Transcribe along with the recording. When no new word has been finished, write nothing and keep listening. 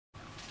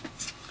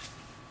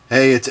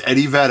Hey, it's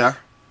Eddie Vedder.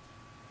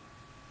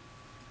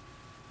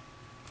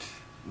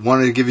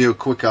 Wanted to give you a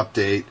quick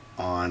update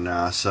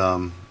on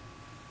some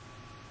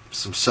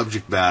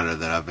subject matter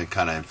that I've been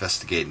kind of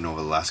investigating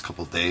over the last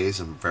couple of days.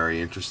 I'm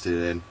very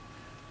interested in.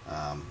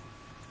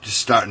 Just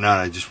starting out,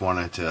 I just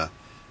wanted to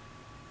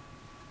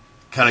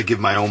kind of give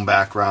my own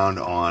background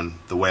on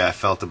the way I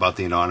felt about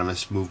the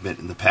Anonymous movement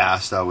in the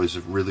past. I was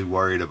really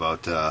worried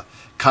about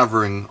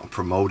covering or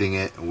promoting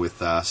it with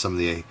some of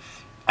the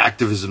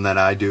activism that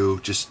I do,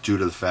 just due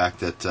to the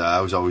fact that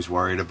I was always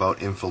worried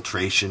about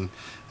infiltration.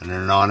 An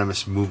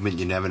anonymous movement,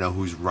 you never know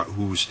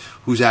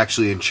who's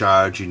actually in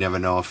charge. You never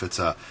know if it's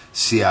a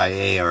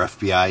CIA or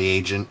FBI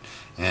agent.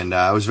 And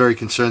I was very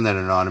concerned that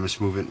an anonymous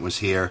movement was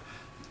here,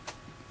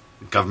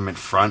 government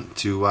front,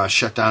 to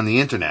shut down the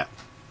internet.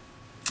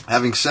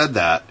 Having said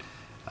that,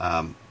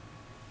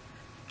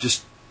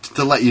 just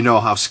to let you know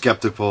how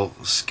skeptical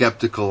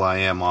I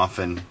am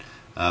often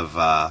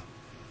of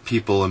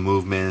people and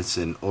movements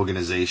and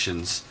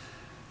organizations.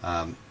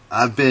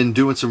 I've been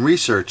doing some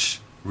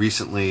research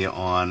recently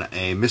on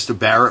a Mr.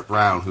 Barrett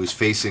Brown who's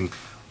facing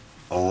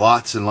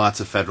lots and lots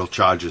of federal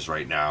charges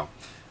right now.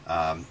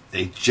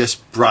 They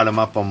just brought him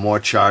up on more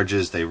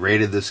charges. They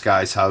raided this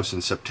guy's house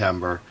in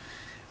September.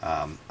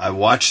 I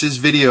watched his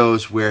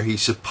videos where he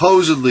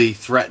supposedly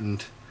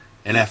threatened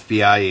an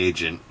FBI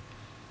agent.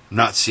 I'm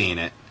not seeing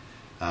it.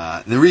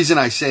 The reason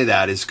I say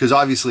that is because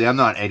obviously I'm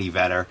not Eddie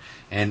Vedder,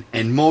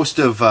 and most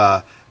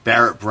of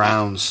Barrett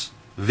Brown's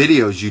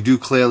videos, you do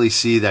clearly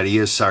see that he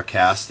is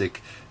sarcastic,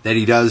 that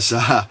he does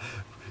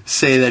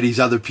say that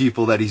he's other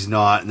people that he's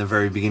not in the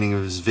very beginning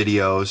of his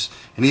videos,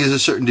 and he has a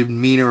certain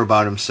demeanor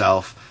about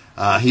himself.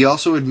 He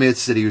also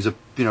admits that he was a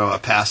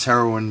past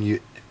heroin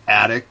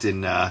addict,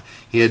 and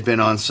he had been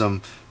on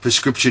some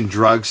prescription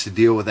drugs to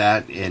deal with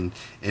that. And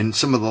in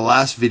some of the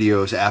last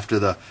videos after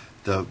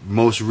the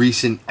most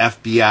recent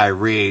FBI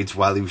raids,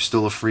 while he was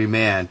still a free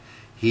man,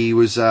 he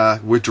was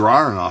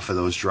withdrawing off of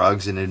those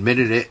drugs and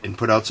admitted it and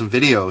put out some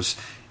videos.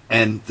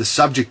 And the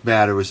subject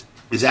matter is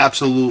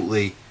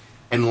absolutely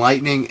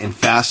enlightening and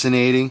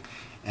fascinating.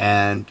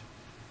 And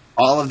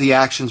all of the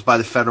actions by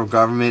the federal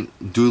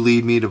government do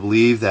lead me to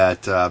believe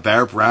that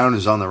Barrett Brown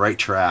is on the right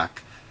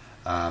track.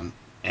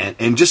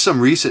 And just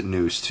some recent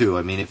news, too.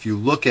 I mean, if you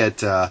look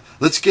at...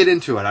 let's get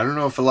into it. I don't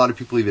know if a lot of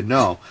people even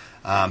know.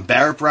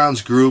 Barrett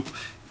Brown's group,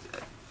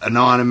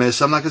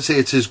 Anonymous, I'm not going to say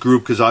it's his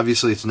group because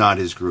obviously it's not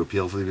his group.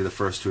 He'll be the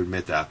first to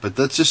admit that. But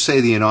let's just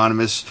say the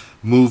Anonymous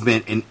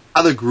movement and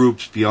other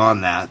groups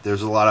beyond that.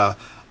 There's a lot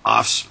of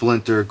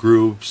off-splinter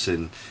groups,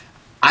 and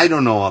I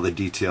don't know all the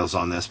details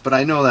on this, but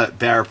I know that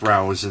Barrett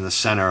Brown was in the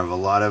center of a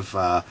lot of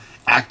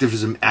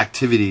activism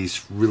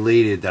activities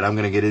related that I'm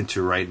going to get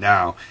into right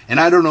now.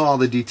 And I don't know all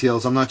the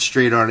details. I'm not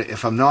straight on it.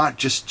 If I'm not,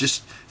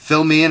 just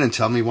fill me in and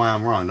tell me why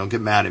I'm wrong. Don't get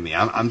mad at me.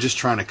 I'm just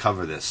trying to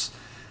cover this.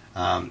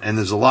 And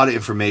there's a lot of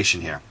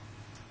information here.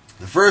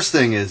 The first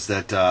thing is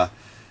that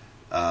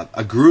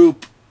a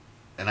group,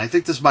 and I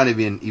think this might have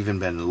even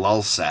been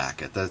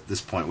Lulsac at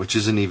this point, which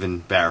isn't even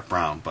Barrett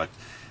Brown, but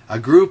a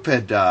group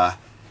had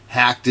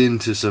hacked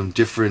into some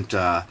different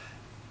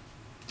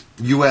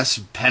U.S.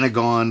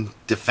 Pentagon,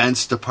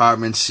 Defense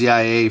Department,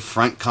 CIA,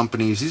 front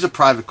companies. These are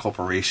private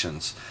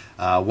corporations.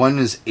 One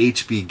is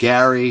H.B.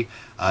 Gary.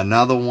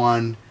 Another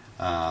one,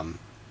 and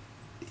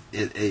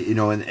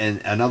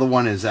another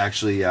one is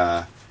actually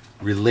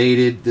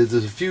related. There's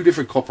a few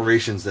different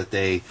corporations that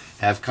they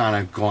have kind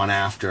of gone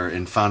after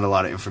and found a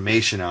lot of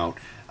information out.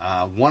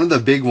 One of the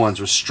big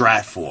ones was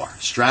Trapwire.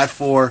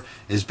 Trapwire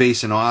is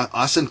based in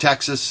Austin,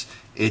 Texas.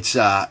 It's,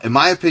 in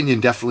my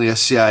opinion, definitely a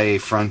CIA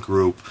front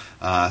group.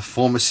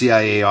 Former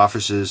CIA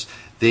officers.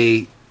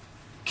 They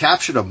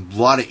captured a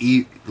lot of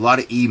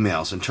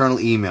emails, internal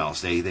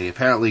emails. They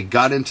apparently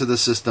got into the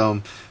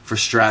system for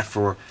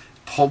Trapwire,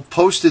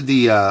 posted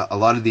a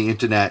lot of the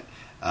internet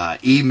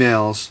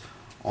emails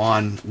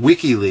on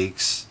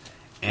WikiLeaks,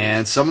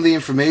 and some of the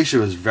information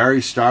was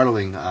very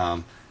startling.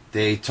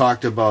 They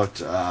talked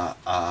about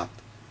a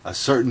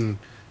certain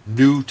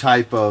new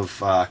type of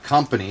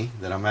company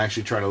that I'm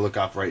actually trying to look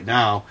up right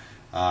now.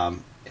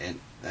 And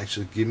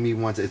actually, give me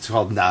one. It's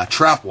called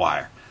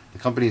Trapwire. The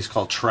company is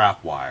called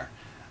Trapwire.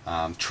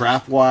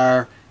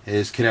 Trapwire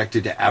is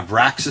connected to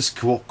Abraxas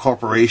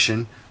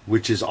Corporation,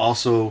 which is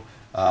also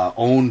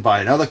owned by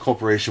another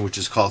corporation, which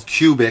is called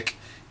Cubic.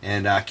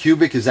 And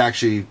Cubic has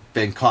actually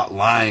been caught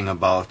lying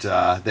about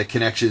the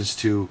connections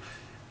to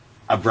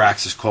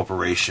Abraxas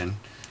Corporation.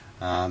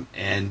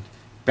 And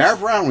Barrett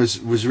Brown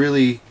was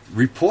really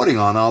reporting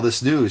on all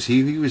this news.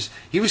 He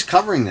was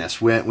covering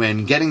this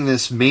when getting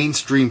this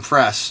mainstream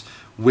press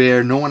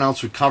where no one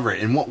else would cover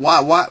it. And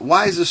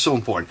why is this so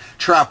important?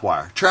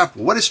 Trapwire.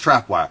 What is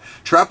Trapwire?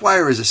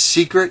 Trapwire is a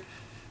secret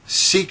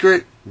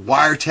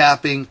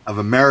wiretapping of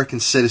American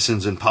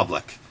citizens in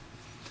public,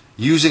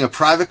 using a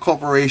private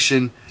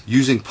corporation,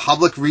 using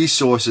public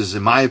resources,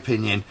 in my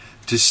opinion,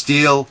 to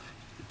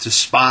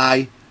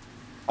spy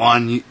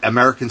on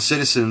American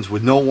citizens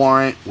with no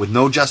warrant, with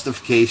no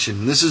justification.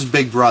 And this is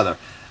Big Brother.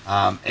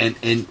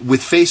 And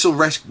with facial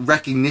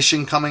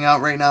recognition coming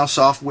out right now,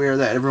 software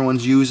that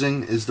everyone's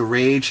using is the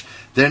rage.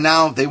 They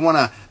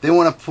want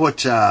to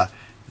put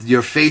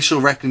your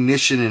facial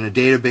recognition in a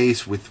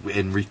database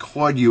and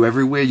record you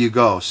everywhere you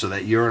go, so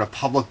that you're in a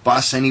public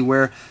bus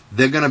anywhere.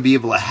 They're going to be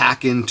able to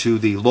hack into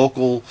the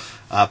local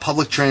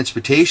public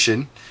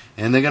transportation,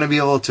 and they're going to be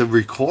able to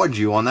record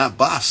you on that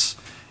bus.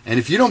 And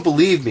if you don't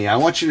believe me, I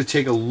want you to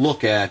take a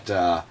look at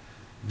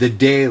The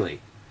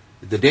Daily.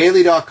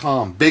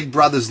 TheDaily.com, Big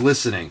Brother's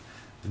listening.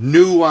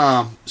 New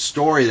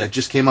story that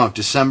just came out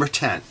December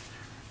 10th.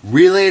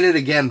 Related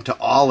again to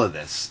all of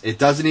this. It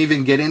doesn't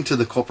even get into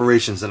the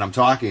corporations that I'm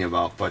talking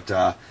about,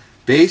 but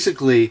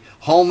basically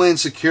Homeland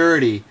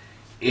Security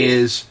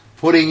is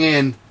putting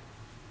in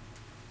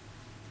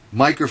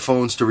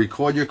microphones to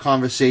record your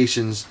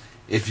conversations.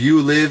 If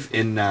you live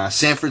in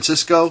San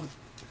Francisco,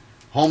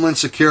 Homeland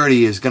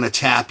Security is going to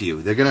tap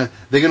you. They're going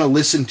to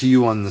listen to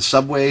you on the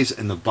subways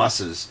and the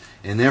buses,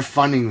 and they're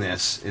funding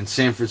this in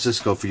San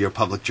Francisco for your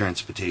public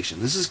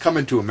transportation. This is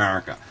coming to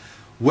America.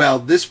 Well,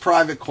 this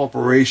private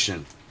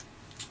corporation,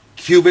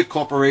 Cubic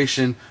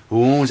Corporation,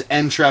 who owns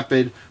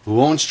Intrepid, who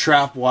owns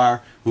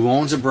Trapwire, who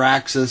owns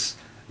Abraxas,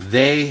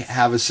 they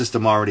have a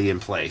system already in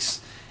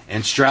place.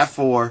 And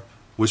Stratfor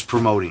was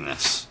promoting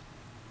this.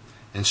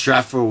 And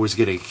Stratfor was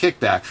getting a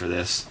kickback for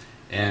this.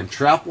 And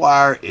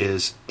Trapwire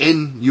is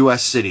in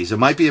U.S. cities. It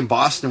might be in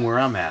Boston where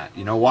I'm at.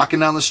 You know, walking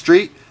down the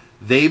street,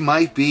 they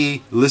might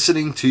be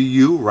listening to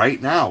you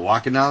right now.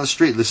 Walking down the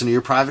street, listening to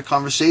your private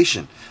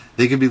conversation.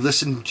 They could be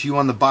listening to you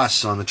on the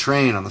bus, on the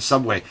train, on the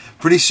subway.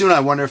 Pretty soon, I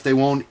wonder if they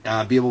won't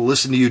be able to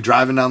listen to you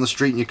driving down the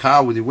street in your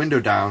car with your window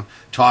down,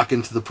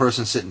 talking to the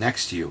person sitting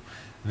next to you.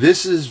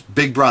 This is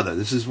Big Brother.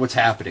 This is what's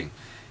happening.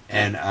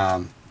 And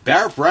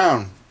Barrett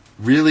Brown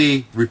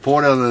really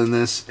reported on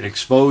this and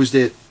exposed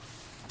it.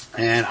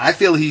 And I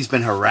feel he's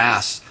been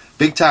harassed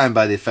big time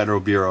by the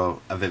Federal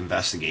Bureau of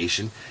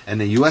Investigation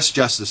and the U.S.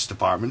 Justice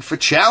Department for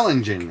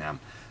challenging them,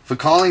 for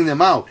calling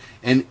them out.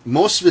 And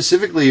most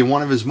specifically in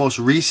one of his most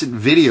recent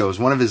videos,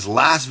 one of his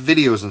last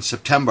videos in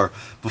September,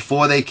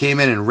 before they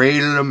came in and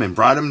raided him and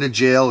brought him to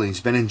jail, and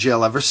he's been in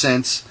jail ever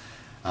since,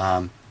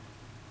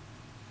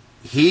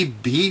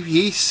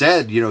 he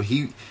said, you know,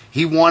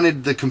 he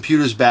wanted the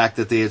computers back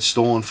that they had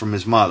stolen from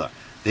his mother.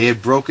 They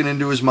had broken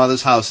into his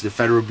mother's house, the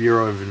Federal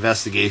Bureau of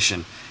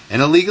Investigation,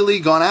 and illegally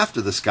gone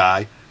after this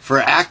guy for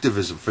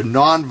activism, for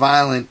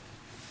non-violent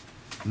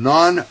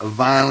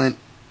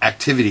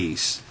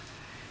activities.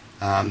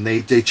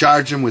 They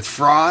charge him with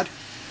fraud.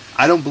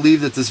 I don't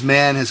believe that this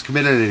man has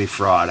committed any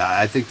fraud.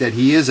 I think that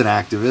he is an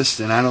activist,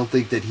 and I don't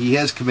think that he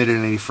has committed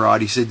any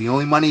fraud. He said the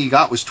only money he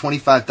got was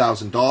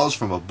 $25,000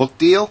 from a book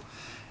deal,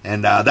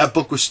 and that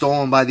book was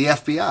stolen by the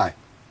FBI.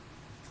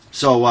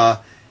 So,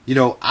 you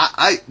know,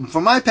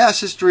 from my past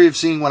history of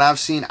seeing what I've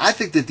seen, I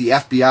think that the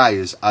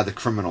FBI are the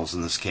criminals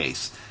in this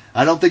case.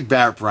 I don't think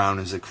Barrett Brown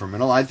is a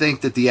criminal. I think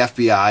that the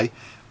FBI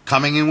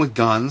coming in with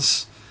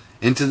guns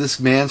into this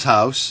man's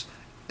house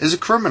is a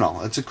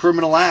criminal. It's a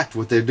criminal act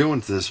what they're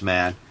doing to this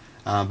man,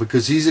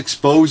 because he's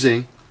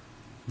exposing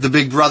the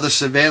Big Brother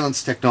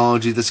surveillance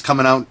technology that's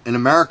coming out in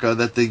America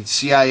that the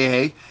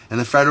CIA and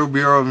the Federal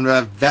Bureau of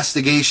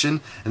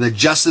Investigation and the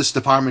Justice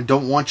Department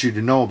don't want you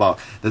to know about.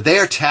 That they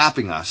are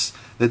tapping us.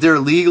 That they're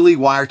legally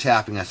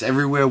wiretapping us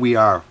everywhere we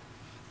are.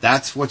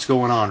 That's what's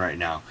going on right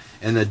now.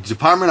 And the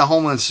Department of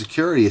Homeland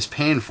Security is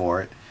paying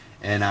for it.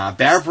 And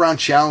Barrett Brown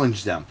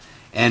challenged them.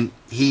 And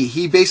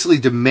he basically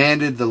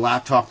demanded the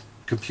laptop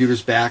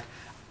computers back.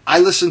 I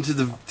listened to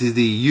the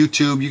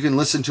YouTube. You can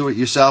listen to it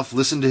yourself.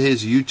 Listen to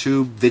his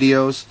YouTube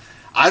videos.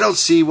 I don't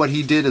see what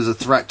he did as a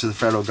threat to the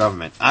federal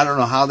government. I don't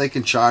know how they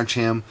can charge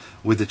him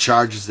with the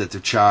charges that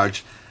they're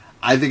charged.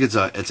 I think it's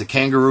a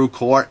kangaroo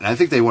court, and I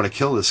think they want to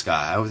kill this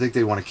guy. I think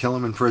they want to kill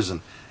him in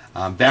prison.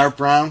 Barrett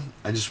Brown,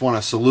 I just want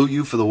to salute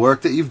you for the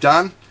work that you've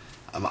done.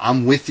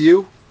 I'm with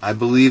you. I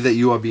believe that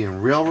you are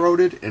being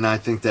railroaded, and I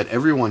think that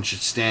everyone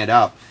should stand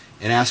up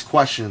and ask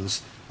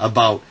questions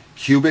about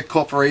Cubic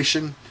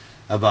Corporation,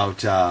 about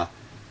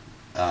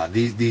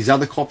these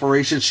other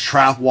corporations,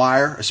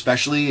 Trapwire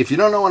especially. If you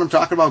don't know what I'm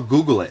talking about,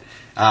 Google it.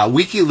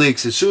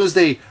 WikiLeaks, as soon as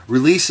they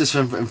released this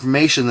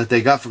information that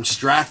they got from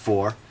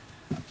Stratfor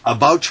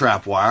about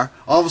Trapwire,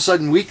 all of a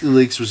sudden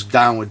WikiLeaks was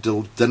down with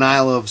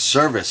denial of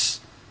service.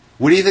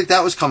 Where do you think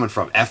that was coming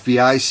from?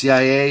 FBI,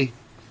 CIA,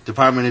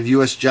 Department of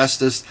U.S.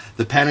 Justice,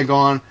 the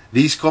Pentagon,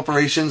 these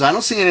corporations? I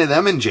don't see any of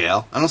them in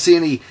jail. I don't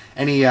see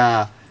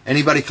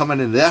anybody coming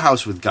into their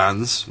house with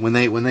guns when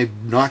they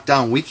knock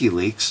down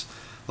WikiLeaks.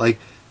 Like,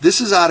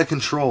 this is out of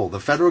control. The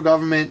federal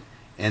government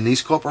and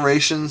these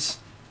corporations,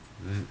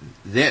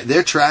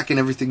 they're tracking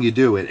everything you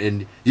do.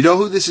 And you know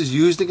who this is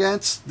used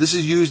against? This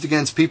is used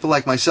against people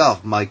like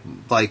myself,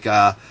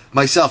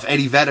 myself,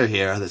 Eddie Vedder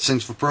here, that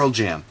sings for Pearl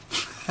Jam.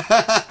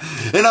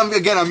 And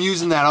I'm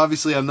using that.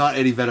 Obviously, I'm not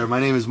Eddie Vedder. My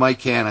name is Mike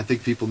Can. I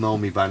think people know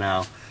me by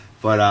now.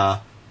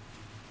 But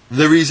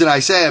the reason I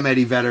say I'm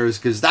Eddie Vedder is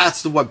because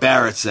that's what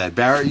Barrett said.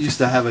 Barrett used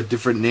to have a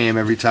different name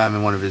every time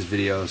in one of his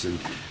videos, and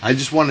I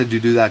just wanted to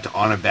do that to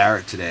honor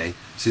Barrett today,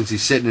 since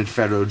he's sitting in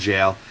federal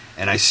jail.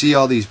 and I see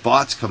all these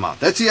bots come out.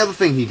 That's the other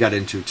thing he got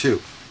into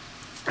too,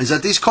 is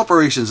that these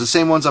corporations, the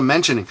same ones I'm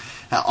mentioning,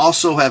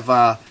 also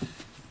have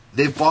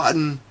they've bought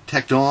in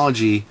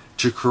technology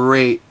to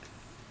create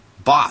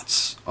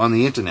bots on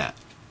the internet.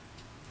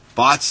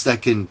 Bots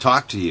that can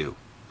talk to you.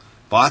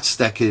 Bots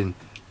that can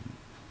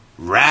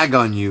rag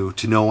on you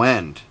to no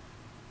end.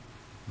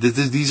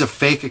 These are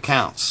fake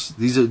accounts.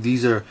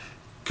 These are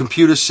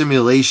computer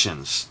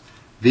simulations.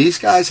 These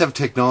guys have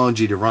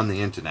technology to run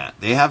the internet.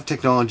 They have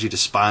technology to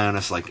spy on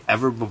us like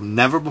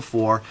never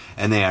before,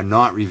 and they are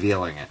not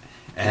revealing it.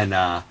 And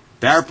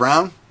Barrett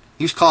Brown,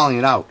 he's calling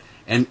it out.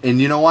 And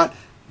you know what?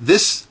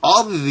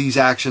 All of these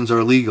actions are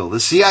illegal. The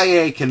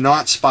CIA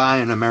cannot spy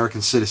on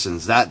American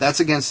citizens. That's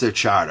against their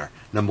charter,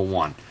 number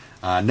one.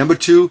 Number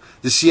two,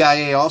 the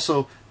CIA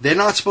also, they're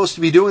not supposed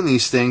to be doing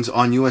these things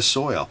on U.S.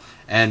 soil.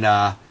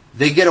 And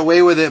they get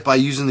away with it by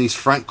using these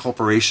front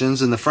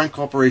corporations, and the front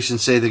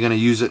corporations say they're going to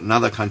use it in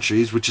other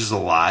countries, which is a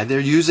lie. They're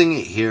using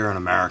it here in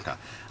America.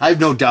 I have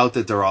no doubt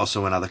that they're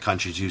also in other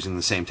countries using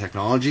the same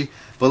technology,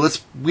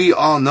 but we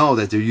all know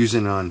that they're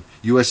using it on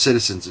U.S.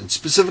 citizens, and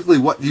specifically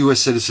what U.S.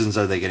 citizens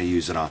are they going to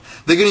use it on?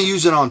 They're going to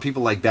use it on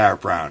people like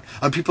Barrett Brown,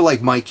 on people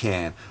like Mike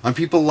Hand, on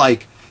people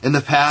like, in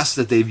the past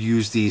that they've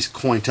used these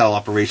COINTEL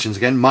operations,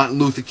 again, Martin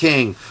Luther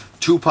King,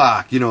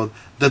 Tupac,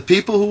 the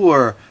people who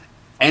are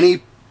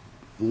any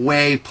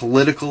way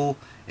political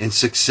and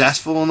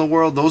successful in the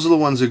world, those are the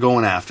ones they're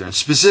going after, and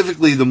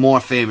specifically the more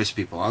famous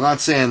people. I'm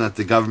not saying that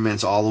the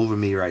government's all over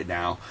me right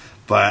now,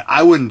 but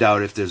I wouldn't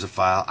doubt if there's a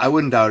file. I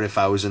wouldn't doubt if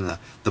I was in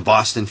the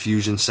Boston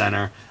Fusion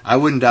Center. I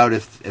wouldn't doubt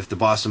if the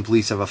Boston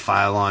police have a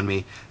file on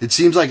me. It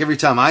seems like every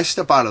time I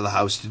step out of the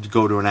house to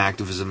go to an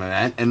activism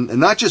event, and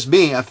not just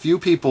me, a few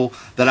people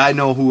that I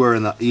know who are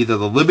in either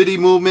the Liberty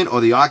movement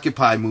or the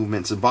Occupy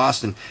movements in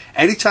Boston,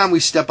 anytime we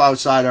step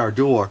outside our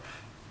door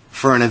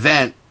for an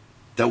event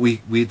that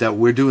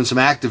we're doing some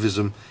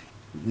activism,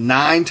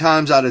 9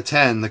 times out of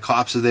 10 the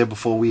cops are there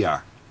before we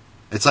are.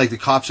 It's like the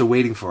cops are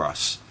waiting for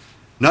us.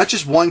 Not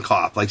just one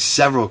cop, like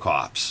several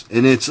cops,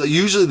 and it's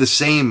usually the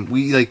same.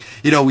 We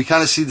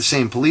kind of see the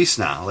same police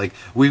now. Like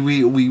we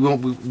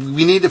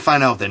need to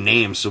find out their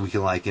names so we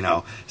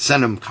can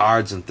send them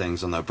cards and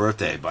things on their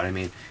birthday. But I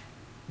mean,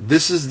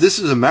 this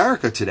is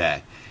America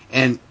today,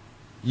 and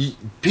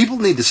people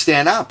need to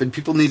stand up, and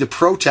people need to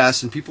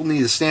protest, and people need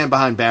to stand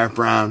behind Barrett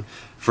Brown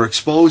for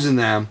exposing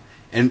them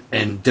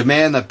and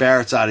demand that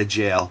Barrett's out of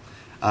jail.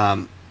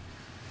 I'm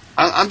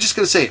just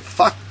going to say it.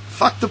 Fuck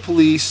the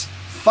police.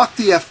 Fuck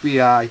the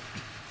FBI.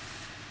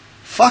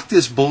 Fuck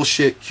this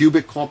bullshit.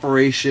 Cubic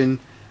Corporation.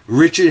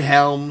 Richard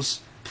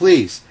Helms.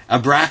 Please.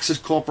 Abraxas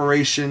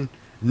Corporation.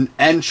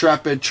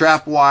 Intrepid.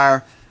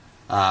 Trapwire.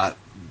 All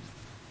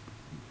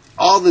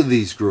of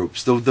these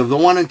groups. The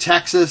one in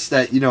Texas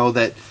that,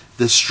 that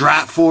the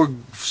Stratfor.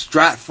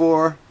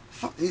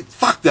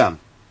 Fuck them.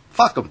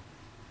 Fuck them.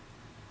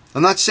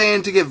 I'm not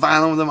saying to get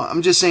violent with them.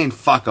 I'm just saying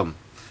fuck them.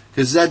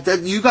 Because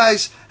that you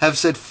guys have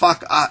said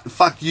fuck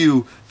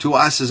you to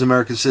us as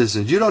American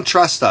citizens. You don't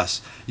trust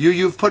us.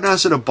 You've put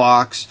us in a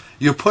box.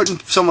 You're putting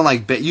someone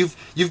like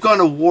you've gone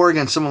to war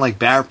against someone like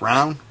Barrett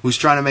Brown, who's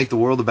trying to make the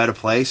world a better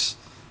place.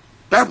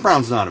 Barrett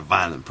Brown's not a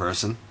violent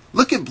person.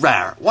 Look at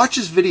Barrett. Watch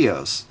his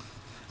videos.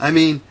 I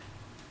mean,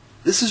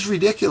 this is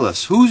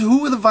ridiculous.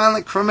 Who are the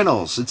violent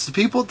criminals? It's the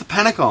people at the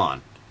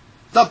Pentagon.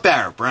 Not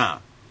Barrett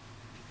Brown.